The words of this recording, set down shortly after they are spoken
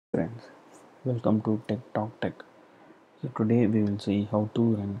Friends, welcome to Tech Talk Tech. So today we will see how to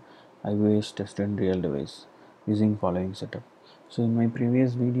run iOS test in real device using following setup. So in my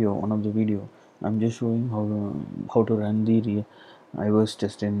previous video, one of the video, I'm just showing how to run the iOS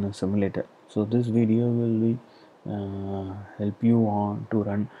test in simulator. So this video will be help you on to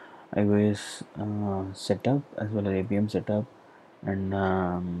run iOS setup as well as APM setup and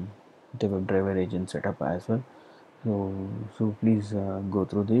the Webdriveragent setup as well. So please go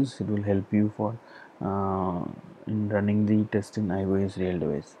through this. It will help you for uh, in running the test in iOS real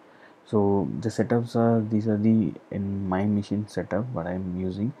device. So the setups are these are the in my machine setup what I'm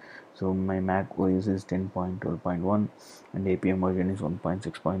using. So my Mac OS is 10.12.1 and APM version is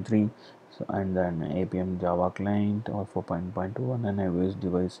 1.6.3. So, and then APM Java client or 4.21 and iOS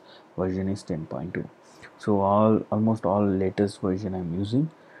device version is 10.2. So almost all latest version I'm using,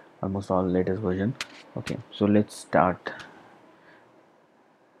 almost all latest version. Okay, so let's start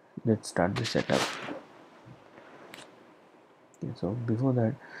the setup. Okay, so before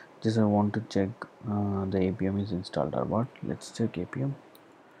that, just I want to check the apm is installed or what. Let's check apm.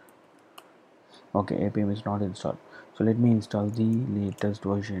 Okay, apm is not installed, so let me install the latest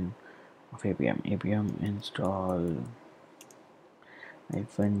version of apm install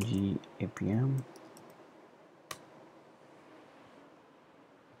 -g apm.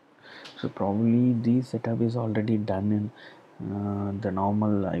 So probably the setup is already done in the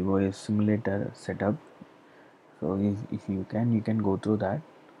normal iOS simulator setup. So if you can go through that.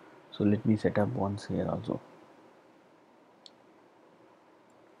 So let me set up once here also.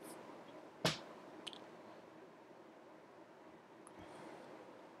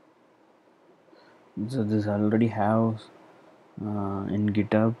 So this already have in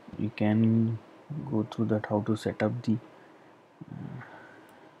GitHub. You can go through that how to set up the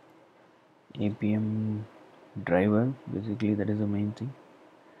apm driver. Basically that is the main thing.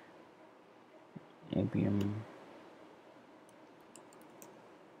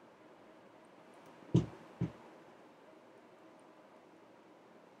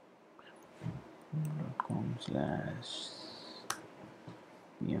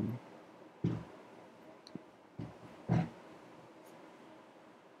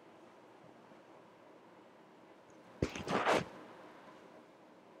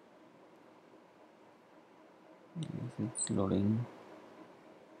 It's loading.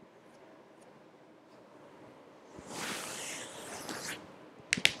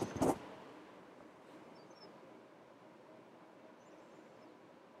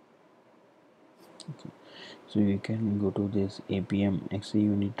 Okay. So you can go to this apm exe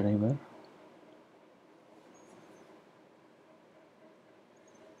unit driver.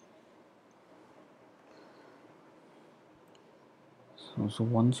 So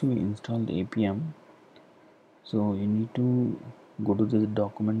once you install the apm, so you need to go to the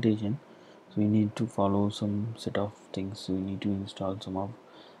documentation. So you need to follow some set of things. So you need to install some of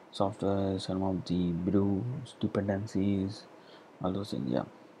software, some of the brews dependencies, all those things. Yeah,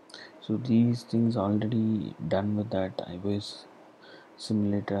 so these things already done with that iOS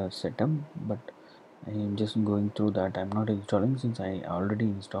simulator setup, but I am just going through that. I'm not installing since I already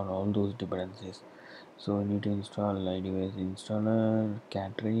installed all those dependencies. So I need to install iDevice installer,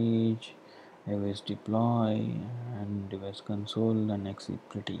 cartridge, iOS deploy, and device console and exit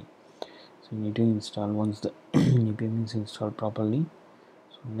pretty. So you need to install once the apm is installed properly.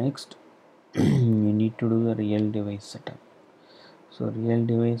 So next you need to do the real device setup. So real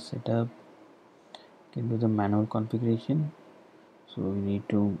device setup can do the manual configuration. So you need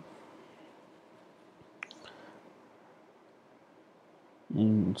to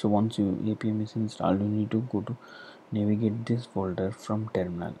so once you apm is installed, you need to go to navigate this folder from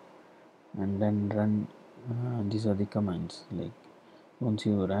terminal and then run these are the commands. Like once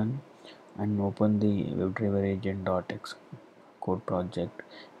you run and open the Webdriveragent.xcode project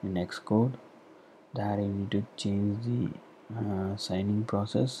in Xcode, there you need to change the signing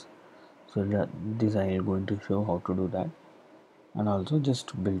process. So that this I am going to show how to do that, and also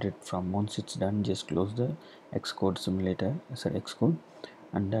just build it from. Once it's done, just close the Xcode simulator, Xcode,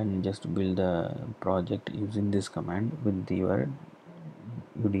 and then just build the project using this command with your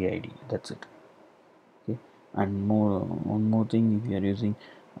UDID. That's it. Okay. And one more thing, if you are using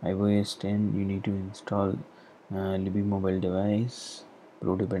iOS 10, you need to install Libby mobile device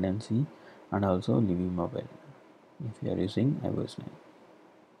pro dependency and also Libby mobile if you are using iOS 9.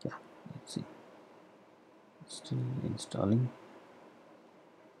 Yeah, let's see. Still installing.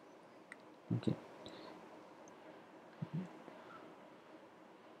 Okay,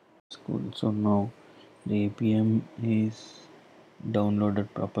 it's cool. So now the apm is downloaded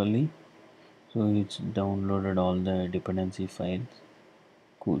properly. So it's downloaded all the dependency files.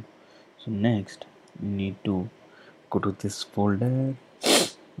 Cool. So next you need to go to this folder,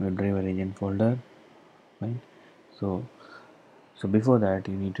 Webdriveragent folder, right? So before that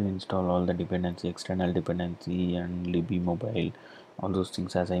you need to install all the dependency, external dependency and libby mobile, all those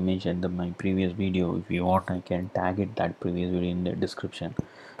things as I mentioned in my previous video. If you want, I can tag it, that previous video, in the description.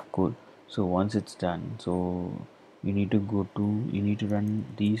 Cool. So once it's done, so you need to run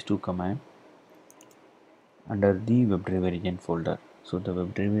these two commands under the WebDriverAgent folder. So the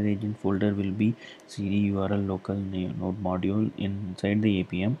WebDriverAgent folder will be cd url local node module inside the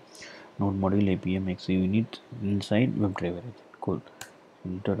apm node module apm exe unit inside WebDriverAgent. Cool.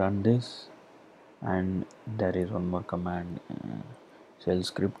 You need to run this, and there is one more command, shell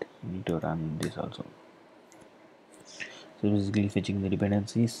script. You need to run this also. So basically fetching the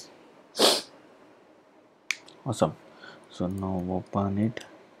dependencies. Awesome. So now open it.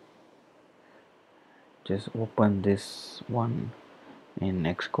 Just open this one in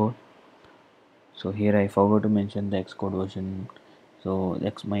Xcode. So here I forgot to mention the Xcode version. So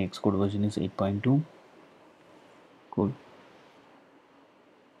my Xcode version is 8.2. Cool.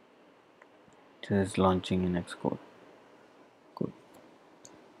 Just launching in Xcode. Cool.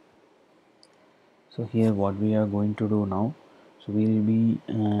 So here what we are going to do now, so we will be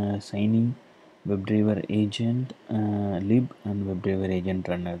signing WebDriverAgent lib and WebDriverAgent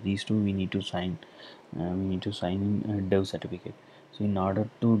runner. These two we need to sign. We need to sign in dev certificate. So in order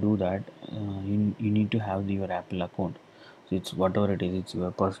to do that, you need to have your Apple account. So it's whatever it is, it's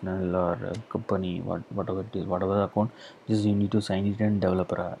your personal or company, whatever it is, whatever the account, just you need to sign it in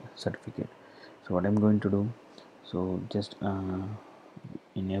developer certificate. So what I'm going to do, so just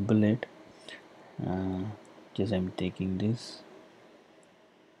enable it. Just I'm taking this.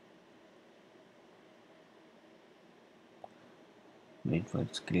 Wait for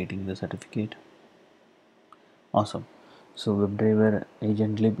it's creating the certificate. Awesome. So WebDriver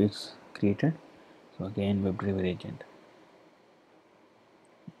agent lib is created. So again WebDriverAgent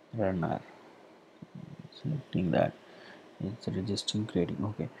runner, selecting that, it's registering, creating.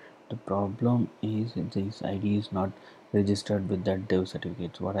 Okay, the problem is this ID is not registered with that dev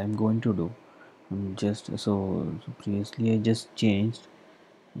certificate. So what I'm going to do, so previously I just changed,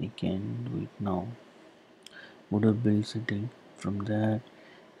 I can do it now. Go to build setting, from there,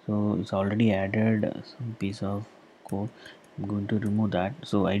 so it's already added some piece of code. I'm going to remove that.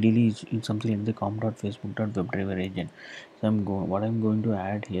 So ideally it's something like the com.facebook.webdriveragent. So what I'm going to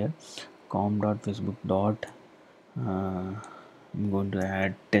add here, com.facebook dot I'm going to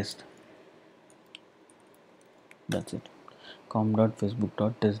add test. That's it.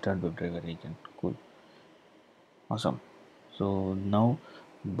 com.facebook.test.webdriveragent. Cool. Awesome. So now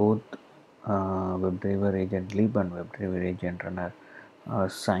both WebDriverAgent lib and WebDriverAgent runner are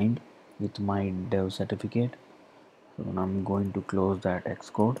signed with my dev certificate. So now I'm going to close that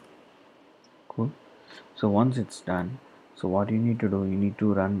Xcode. Cool. So once it's done, so what you need to do, you need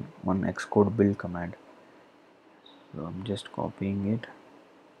to run one Xcode build command. So I'm just copying it.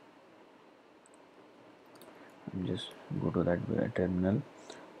 I'm just go to that terminal.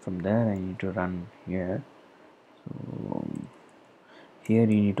 From there I need to run here. So here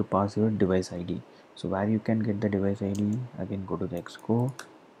you need to pass your device ID. So where you can get the device ID, again go to the Xcode.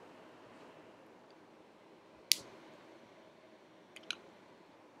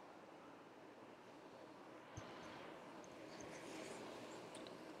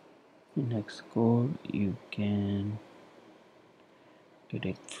 In Xcode you can get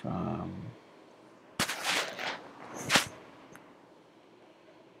it from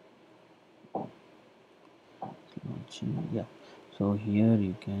launching, yeah. So here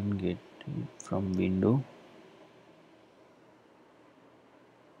you can get it from window,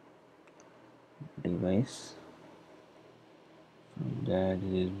 device. From there,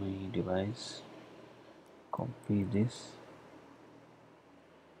 this is my device. Copy this.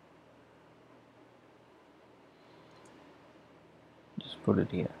 Just put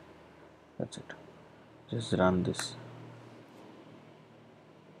it here. That's it. Just run this.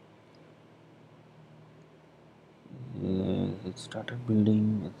 It started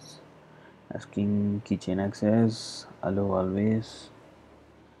building. It's asking keychain access. Allow always.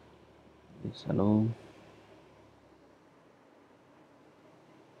 It's allow.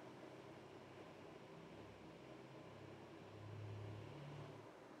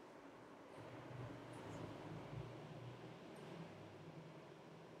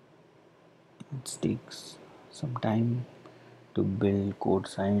 It takes some time to build code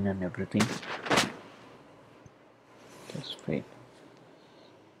sign and everything. Just wait.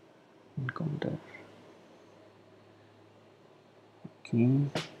 Encounter. Okay.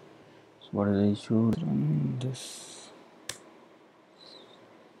 So what is the issue? Run this.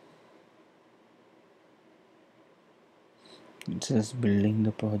 It says building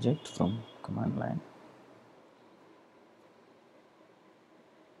the project from command line.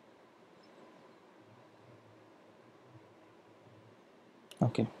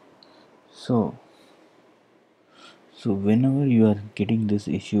 Okay, so whenever you are getting this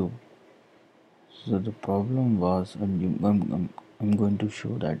issue, so the problem was, and I'm going to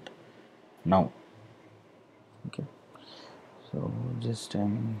show that now. Okay, so just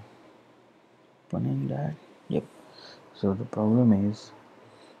I'm opening that. Yep. So the problem is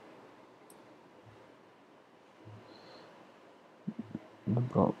the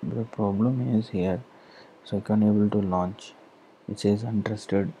problem is here. So I can't able to launch. It says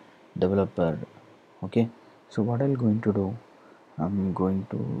untrusted developer. Okay. So what I'm going to do, I'm going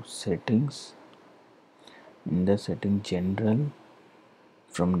to settings. In the setting general,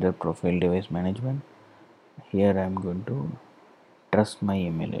 from the profile device management, here I'm going to trust my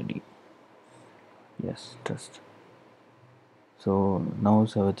email ID. Yes, trust. So now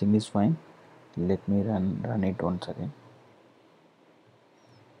everything is fine. Let me run it once again.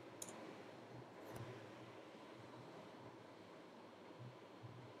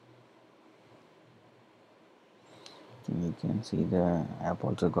 You can see the app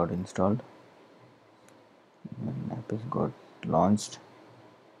also got installed and app is got launched.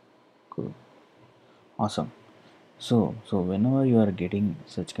 Good, awesome. So whenever you are getting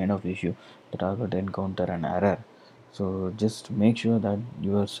such kind of issue that are going to encounter an error, so just make sure that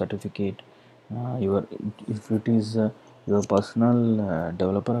your certificate, your if it is your personal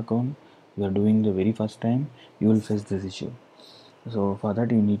developer account, you are doing the very first time, you will face this issue. So for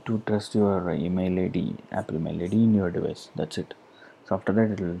that you need to trust your email ID, Apple email ID in your device. That's it. So after that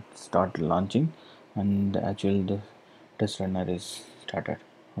it will start launching, and the test runner is started.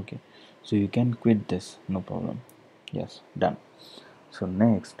 Okay, so you can quit this, no problem. Yes, done. So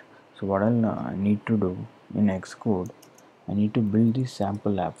next, so what I need to do in Xcode, I need to build the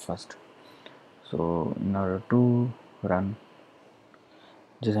sample app first. So in order to run,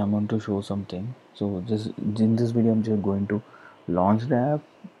 just I'm going to show something. So just in this video I'm just going to launch the app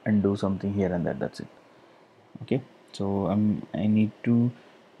and do something here and there. That's it. Okay, so I need to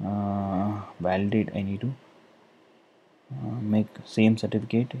validate. I need to make same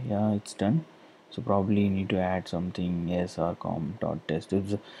certificate. Yeah, it's done. So probably need to add something. Yes, or com dot test.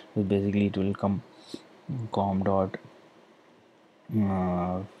 It's basically it will come com dot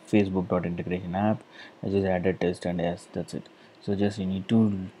Facebook dot integration app. I just added test, and yes, that's it. So just you need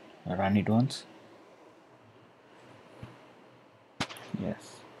to run it once.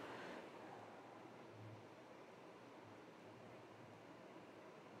 Yes.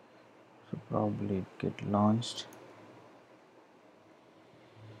 So probably get launched.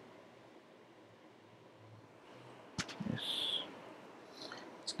 Yes,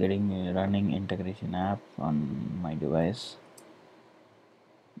 it's getting running integration app on my device.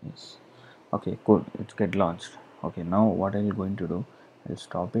 Yes. Okay, cool. It's get launched. Okay, now what I'm going to do, I'll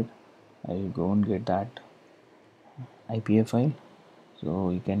stop it. I'll go and get that IPA file.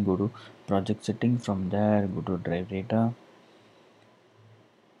 So you can go to project setting. From there go to drive data.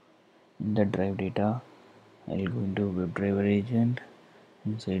 In the drive data, I'll go into Webdriveragent.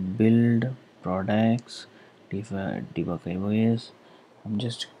 Inside build products, debug iOS. I'm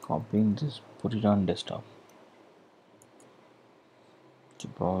just copying this, put it on desktop. So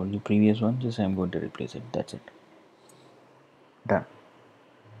probably previous one, just I'm going to replace it. That's it. Done.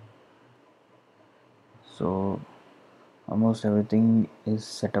 So almost everything is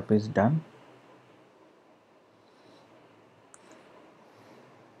setup is done.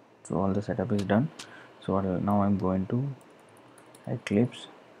 So all the setup is done. So now I'm going to Eclipse.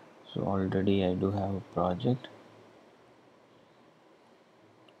 So already I do have a project,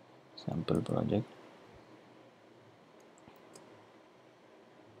 sample project.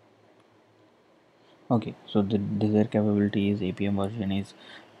 Okay, so the desired capability is APM version is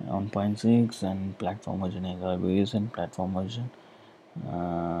 1.6 and platform version is iOS, and platform version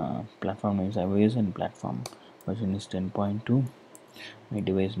platform name is iOS and platform version is 10.2. My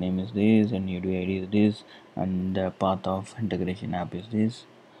device name is this and UDI ID is this, and the path of integration app is this.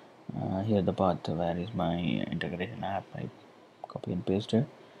 Here the path where is my integration app, I copy and paste it,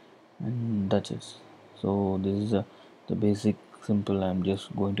 and that's it. So this is the basic simple. I'm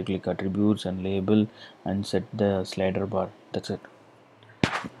just going to click attributes and label and set the slider bar. That's it.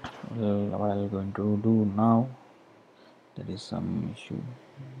 Well, what I'm going to do now, there is some issue,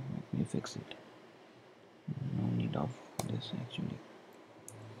 let me fix it. No need of this actually.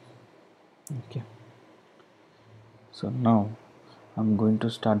 Okay, so now I'm going to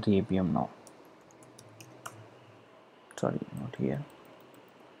start the APM now. Sorry, not here.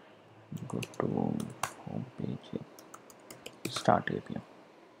 Go to home page here. start appium.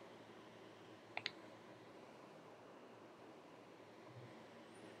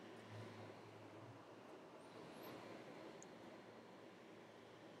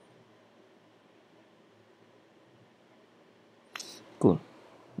 Cool.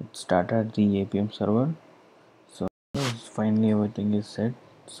 It started the appium server. So finally everything is set.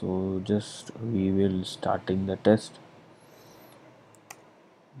 So just we will starting the test.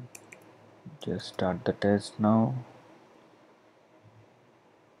 Just start the test now.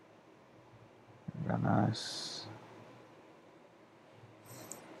 Run as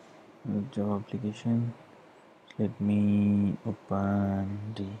Java application. Let me open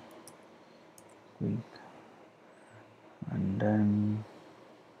the quick and then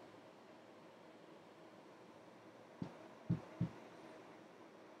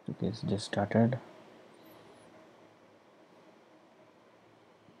okay, it's just started.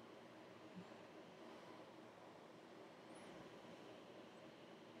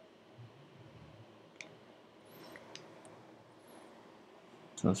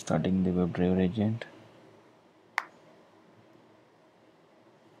 So starting the Webdriveragent.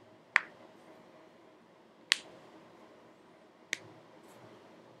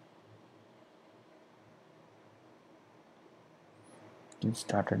 It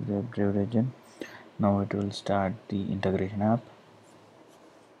started the Webdriveragent. Now it will start the integration app.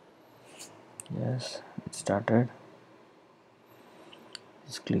 Yes, it started.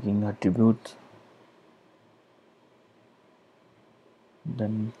 Just clicking attributes.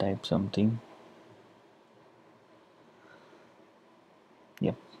 Then type something.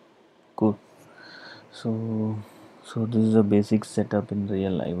 Yep, cool. So this is a basic setup in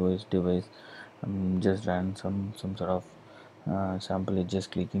real iOS device. Just ran some sort of sample. It's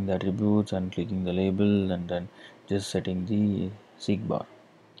just clicking the attributes and clicking the label and then just setting the seek bar.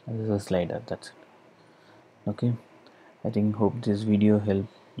 This is a slider. That's it. Okay. I think hope this video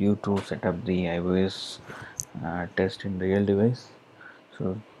helped you to set up the iOS test in real device.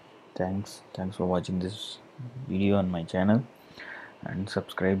 So thanks for watching this video on my channel, and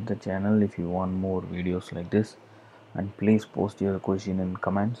subscribe the channel if you want more videos like this, and please post your question in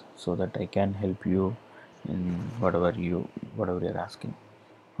comments so that I can help you in whatever you're asking.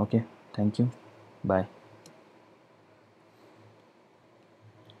 Okay, thank you, bye.